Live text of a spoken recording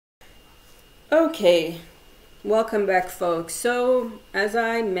Okay, welcome back, folks. So, as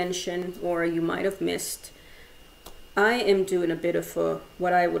I mentioned, or you might have missed, I am doing a bit of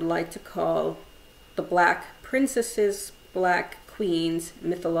what I would like to call the Black Princesses, Black Queens,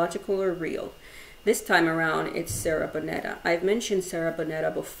 mythological or real. This time around, it's Sarah Bonetta. I've mentioned Sarah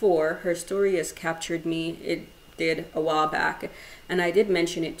Bonetta before. Her story has captured me. It did a while back, and I did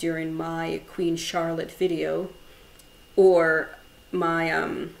mention it during my Queen Charlotte video, or my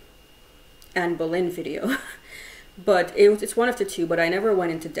Anne Boleyn video. But it's one of the two, but I never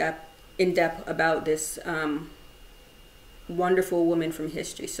went in depth about this wonderful woman from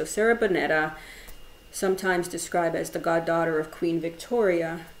history. So Sarah Bonetta, sometimes described as the goddaughter of Queen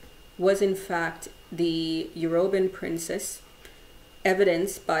Victoria, was in fact the Yoruban princess,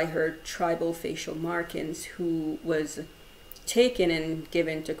 evidenced by her tribal facial markings, who was taken and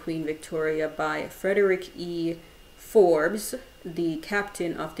given to Queen Victoria by Frederick E. Forbes, the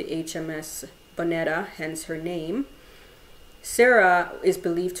captain of the HMS Bonetta, hence her name. Sarah is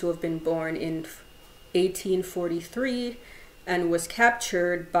believed to have been born in 1843 and was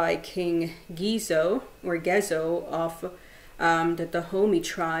captured by King Gezo of the Dahomey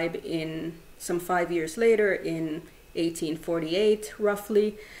tribe in some 5 years later, in 1848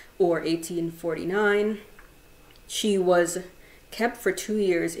 roughly, or 1849. She was kept for 2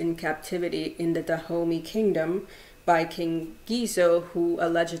 years in captivity in the Dahomey kingdom by King Gezo, who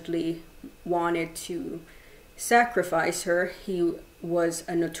allegedly wanted to sacrifice her. He was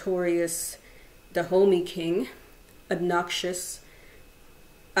a notorious Dahomey king, obnoxious,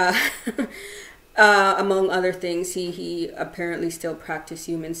 among other things. He apparently still practiced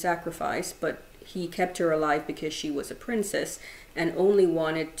human sacrifice, but he kept her alive because she was a princess and only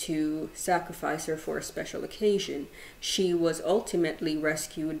wanted to sacrifice her for a special occasion. She was ultimately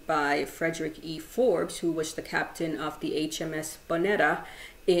rescued by Frederick E. Forbes, who was the captain of the HMS Bonetta,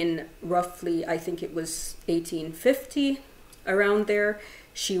 in roughly, I think it was 1850, around there.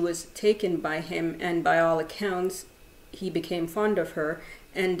 She was taken by him, and by all accounts, he became fond of her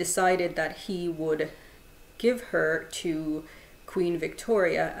and decided that he would give her to Queen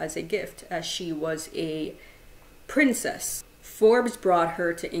Victoria as a gift, as she was a princess. Forbes brought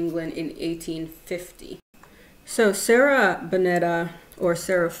her to England in 1850. So Sarah Bonetta, or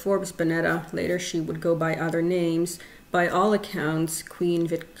Sarah Forbes Bonetta, later she would go by other names. By all accounts, Queen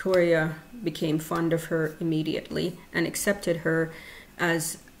Victoria became fond of her immediately and accepted her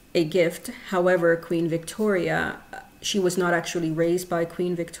as a gift. However, Queen Victoria, she was not actually raised by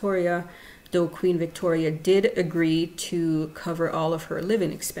Queen Victoria, though Queen Victoria did agree to cover all of her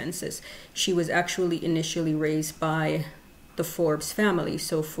living expenses. She was actually initially raised by the Forbes family,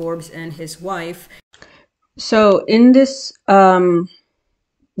 so Forbes and his wife. So in this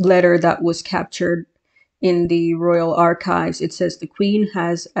letter that was captured in the royal archives, it says the Queen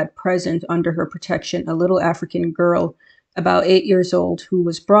has at present under her protection a little African girl about 8 years old, who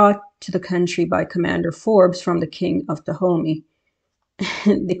was brought to the country by Commander Forbes from the King of Dahomey.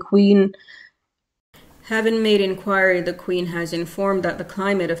 The Queen, having made inquiry, the Queen has informed that the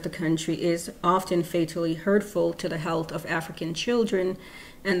climate of the country is often fatally hurtful to the health of African children,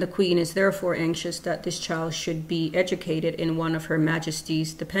 and the Queen is therefore anxious that this child should be educated in one of Her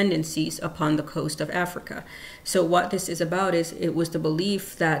Majesty's dependencies upon the coast of Africa. So what this is about is, it was the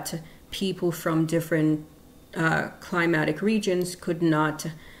belief that people from different climatic regions could not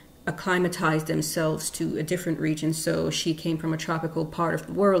acclimatize themselves to a different region. So she came from a tropical part of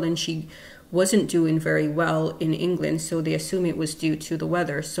the world, and she wasn't doing very well in England, so they assume it was due to the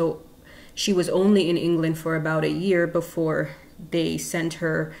weather. So she was only in England for about a year before they sent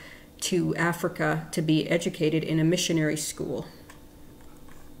her to Africa to be educated in a missionary school.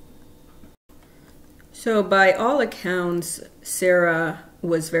 So by all accounts, Sarah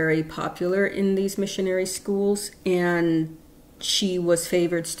was very popular in these missionary schools, and she was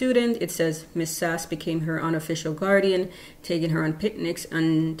favored student. It says Miss Sass became her unofficial guardian, taking her on picnics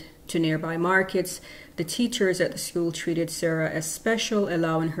and to nearby markets. The teachers at the school treated Sarah as special,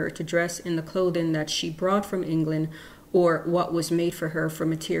 allowing her to dress in the clothing that she brought from England, or what was made for her from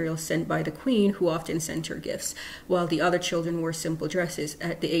materials sent by the Queen, who often sent her gifts, while the other children wore simple dresses.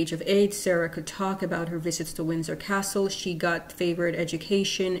 At the age of 8, Sarah could talk about her visits to Windsor Castle. She got favored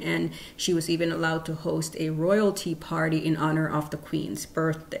education, and she was even allowed to host a royalty party in honor of the Queen's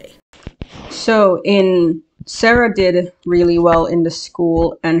birthday. So Sarah did really well in the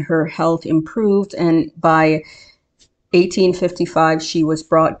school, and her health improved, and by 1855 she was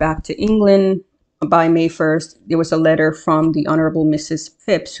brought back to England. By May 1st, there was a letter from the Honorable Mrs.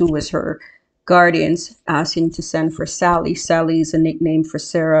 Phipps, who was her guardians asking to send for Sally. Sally is a nickname for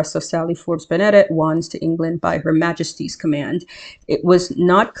Sarah, so Sally Forbes Bonetta wands to England by Her Majesty's command. It was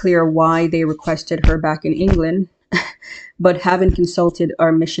not clear why they requested her back in England, but having consulted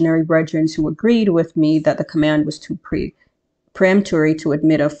our missionary brethren who agreed with me that the command was too peremptory to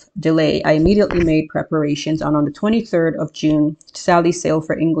admit of delay, I immediately made preparations, and on the 23rd of June, Sally sailed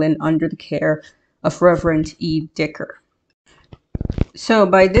for England under the care of Reverend E. Dicker. So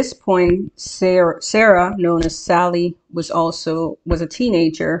by this point, Sarah, known as Sally, was a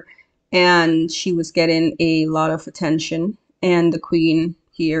teenager, and she was getting a lot of attention, and the Queen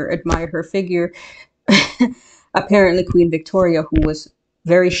here admired her figure. Apparently, Queen Victoria, who was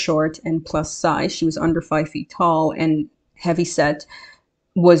very short and plus size, she was under 5 feet tall and heavyset,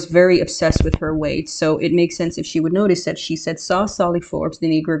 was very obsessed with her weight. So it makes sense if she would notice that she said, "Saw Sally Forbes, the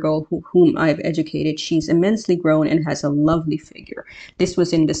Negro girl whom I have educated. She's immensely grown and has a lovely figure." This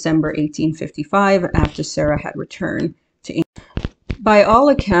was in December 1855, after Sarah had returned to England. By all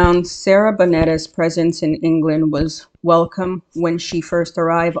accounts, Sarah Bonetta's presence in England was welcome when she first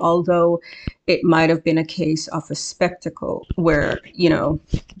arrived, although it might have been a case of a spectacle where, you know,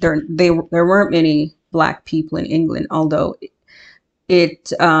 there weren't many Black people in England, although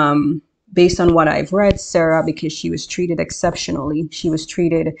it based on what I've read, Sarah, because she was treated exceptionally, she was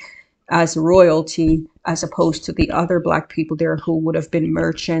treated as royalty as opposed to the other Black people there who would have been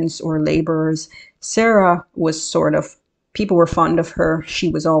merchants or laborers. Sarah was sort of, people were fond of her. She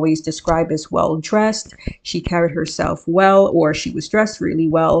was always described as well dressed. She carried herself well, or she was dressed really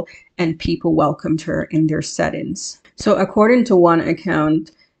well, and people welcomed her in their settings. So according to one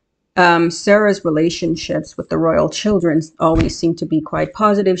account, Sarah's relationships with the royal children always seem to be quite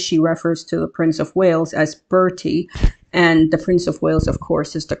positive. She refers to the Prince of Wales as Bertie, and the Prince of Wales, of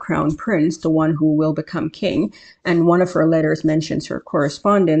course, is the crown prince, the one who will become king. And one of her letters mentions her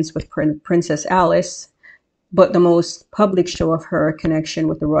correspondence with Princess Alice, but the most public show of her connection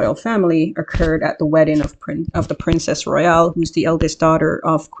with the royal family occurred at the wedding of the Princess Royale, who's the eldest daughter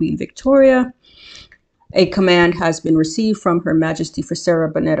of Queen Victoria. A command has been received from Her Majesty for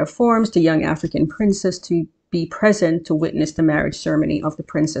Sarah Bonetta Forbes, the young African princess, to be present to witness the marriage ceremony of the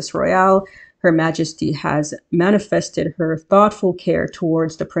Princess Royale. Her Majesty has manifested her thoughtful care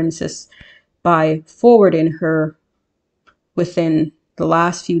towards the princess by forwarding her within the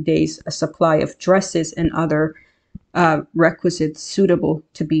last few days a supply of dresses and other requisites suitable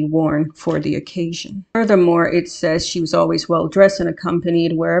to be worn for the occasion. Furthermore, it says she was always well dressed and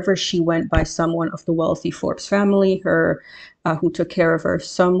accompanied wherever she went by someone of the wealthy Forbes family, who took care of her,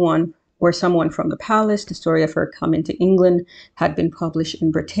 someone from the palace. The story of her coming to England had been published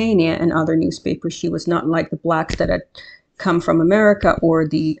in Britannia and other newspapers. She was not like the Blacks that had come from America, or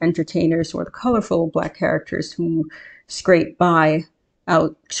the entertainers or the colorful Black characters who scraped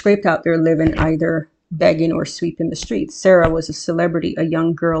out their living either begging or sweeping the streets. Sarah was a celebrity, a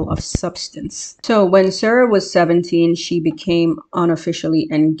young girl of substance. So when Sarah was 17, she became unofficially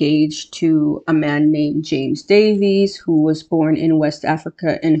engaged to a man named James Davies, who was born in West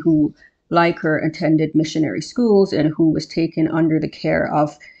Africa and who, like her, attended missionary schools and who was taken under the care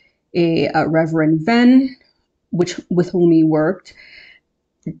of a Reverend Venn, with whom he worked.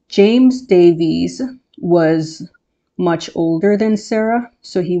 James Davies was much older than Sarah,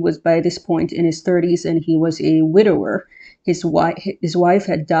 so he was by this point in his 30s, and he was a widower. His wife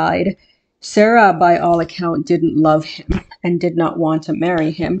had died. Sarah, by all account, didn't love him and did not want to marry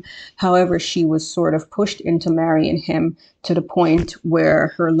him. However, she was sort of pushed into marrying him to the point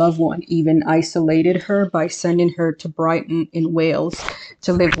where her loved one even isolated her by sending her to Brighton in Wales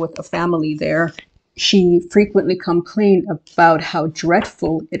to live with a family there. She frequently complained about how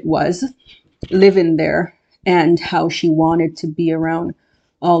dreadful it was living there and how she wanted to be around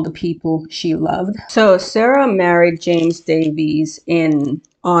all the people she loved. So Sarah married James Davies in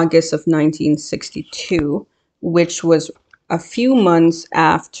August of 1962, which was a few months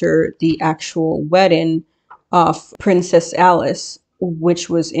after the actual wedding of Princess Alice, which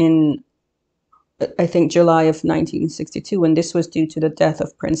was in, I think, July of 1962, and this was due to the death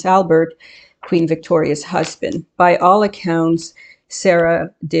of Prince Albert, Queen Victoria's husband. By all accounts, Sarah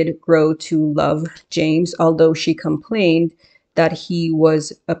did grow to love James, although she complained that he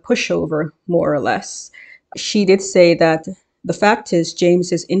was a pushover, more or less. She did say that the fact is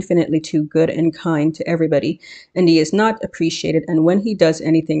James is infinitely too good and kind to everybody, and he is not appreciated. And when he does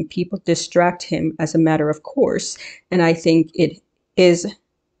anything, people distract him as a matter of course. And I think it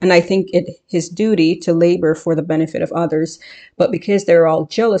his duty to labor for the benefit of others. But because they're all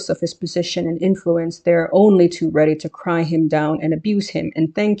jealous of his position and influence, they're only too ready to cry him down and abuse him.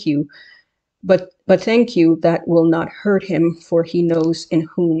 And thank you But thank you, that will not hurt him, for he knows in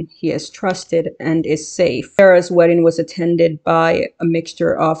whom he has trusted and is safe. Sarah's wedding was attended by a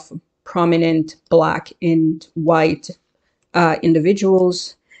mixture of prominent black and white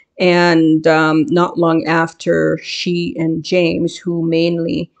individuals. And not long after, she and James, who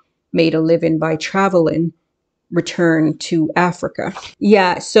mainly made a living by traveling, returned to Africa.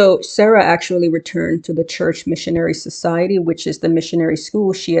 Yeah, so Sarah actually returned to the Church Missionary Society, which is the missionary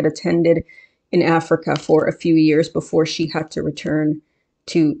school she had attended in Africa for a few years before she had to return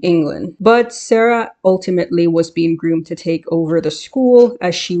to England. But Sarah ultimately was being groomed to take over the school,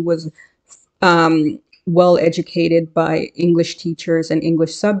 as she was well educated by English teachers and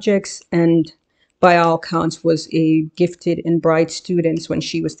English subjects, and by all accounts was a gifted and bright student when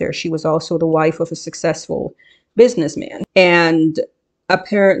she was there. She was also the wife of a successful businessman. And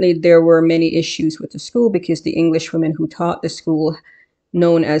apparently there were many issues with the school because the English women who taught the school,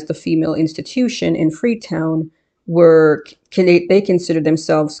 known as the Female Institution in Freetown, they considered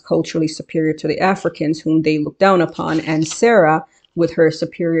themselves culturally superior to the Africans, whom they looked down upon. And Sarah, with her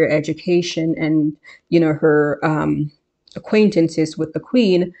superior education and her acquaintances with the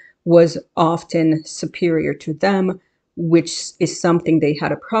Queen, was often superior to them, which is something they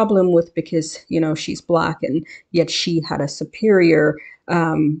had a problem with because she's black, and yet she had a superior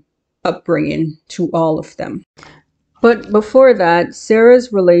upbringing to all of them. But before that,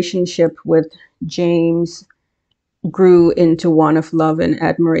 Sarah's relationship with James grew into one of love and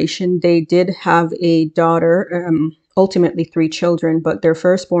admiration. They did have a daughter, ultimately 3 children, but their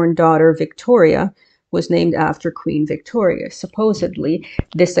firstborn daughter, Victoria, was named after Queen Victoria. Supposedly,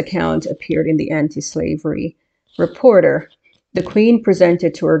 this account appeared in the Anti-Slavery Reporter. The Queen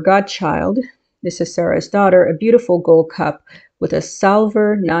presented to her godchild, this is Sarah's daughter, a beautiful gold cup with a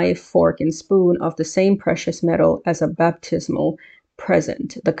salver, knife, fork, and spoon of the same precious metal as a baptismal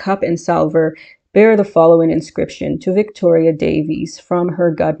present. The cup and salver bear the following inscription: to Victoria Davies, from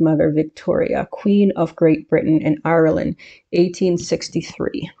her godmother Victoria, Queen of Great Britain and Ireland,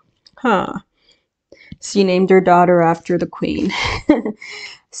 1863. Huh. She named her daughter after the Queen.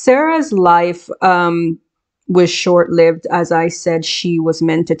 Sarah's life was short-lived. As I said, she was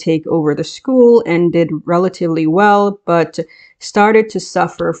meant to take over the school and did relatively well, but started to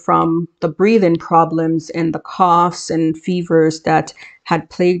suffer from the breathing problems and the coughs and fevers that had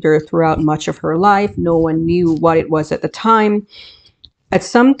plagued her throughout much of her life. No one knew what it was at the time. At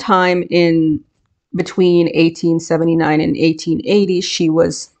some time in between 1879 and 1880, she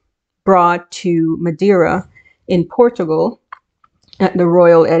was brought to Madeira in Portugal at the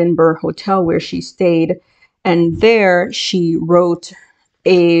Royal Edinburgh Hotel, where she stayed. And there she wrote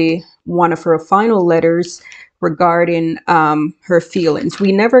one of her final letters regarding her feelings.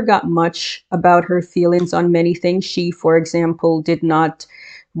 We never got much about her feelings on many things. She, for example, did not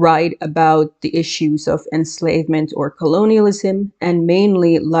write about the issues of enslavement or colonialism, and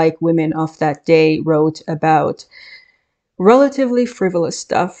mainly, like women of that day, wrote about relatively frivolous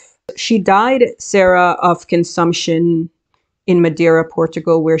stuff. She died, Sarah, of consumption in Madeira,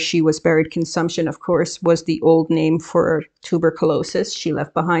 Portugal, where she was buried. Consumption, of course, was the old name for tuberculosis. She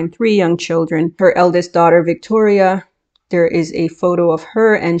left behind 3 young children. Her eldest daughter, Victoria, there is a photo of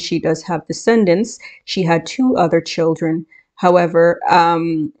her, and she does have descendants. She had 2 other children. However,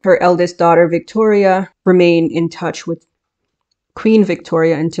 her eldest daughter, Victoria, remained in touch with Queen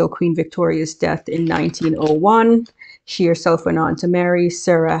Victoria until Queen Victoria's death in 1901. She herself went on to marry.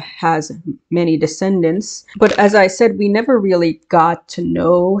 Sarah has many descendants. But as I said, we never really got to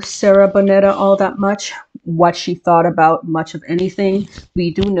know Sarah Bonetta all that much, what she thought about much of anything.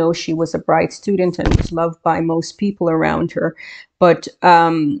 We do know she was a bright student and was loved by most people around her. But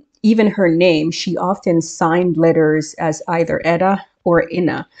even her name, she often signed letters as either Etta or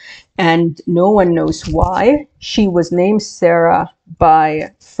Inna, and no one knows why. She was named Sarah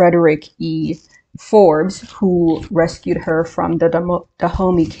by Frederick E. Forbes, who rescued her from the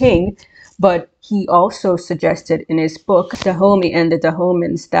Dahomey king, but he also suggested in his book, Dahomey and the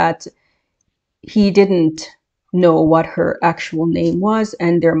Dahomans, that he didn't know what her actual name was,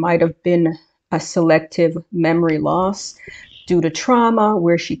 and there might have been a selective memory loss due to trauma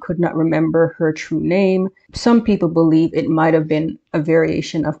where she could not remember her true name. Some people believe it might have been a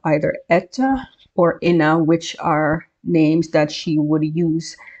variation of either Etta or Inna, which are names that she would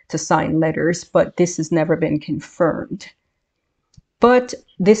use to sign letters, but this has never been confirmed. But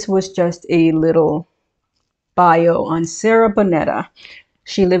this was just a little bio on Sarah Bonetta.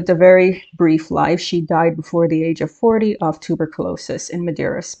 She lived a very brief life. She died before the age of 40 of tuberculosis in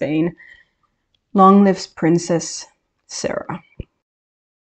Madeira, Spain. Long lives Princess Sarah.